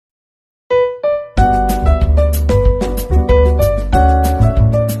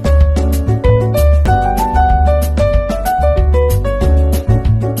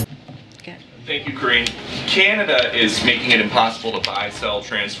is making it impossible to buy, sell,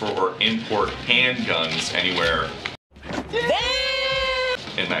 transfer, or import handguns anywhere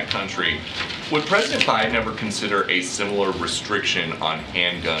in that country. Would President Biden ever consider a similar restriction on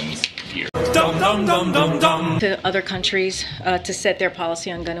handguns here? To other countries to set their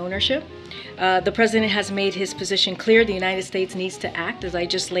policy on gun ownership. The president has made his position clear. The United States needs to act, as I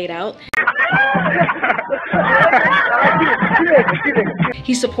just laid out.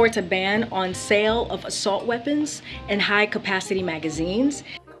 He supports a ban on sale of assault weapons and high-capacity magazines,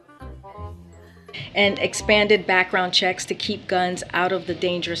 and expanded background checks to keep guns out of the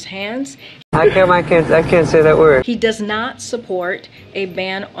dangerous hands. I can't say that word. He does not support a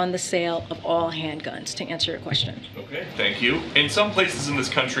ban on the sale of all handguns, to answer your question. Okay, thank you. In some places in this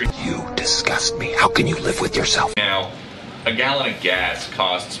country, you disgust me. How can you live with yourself? Now, a gallon of gas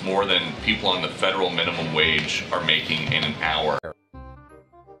costs more than people on the federal minimum wage are making in an hour.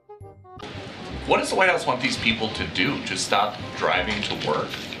 What does the White House want these people to do? Just stop driving to work?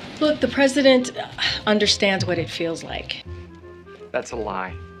 Look, the president understands what it feels like. That's a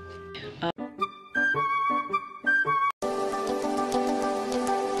lie.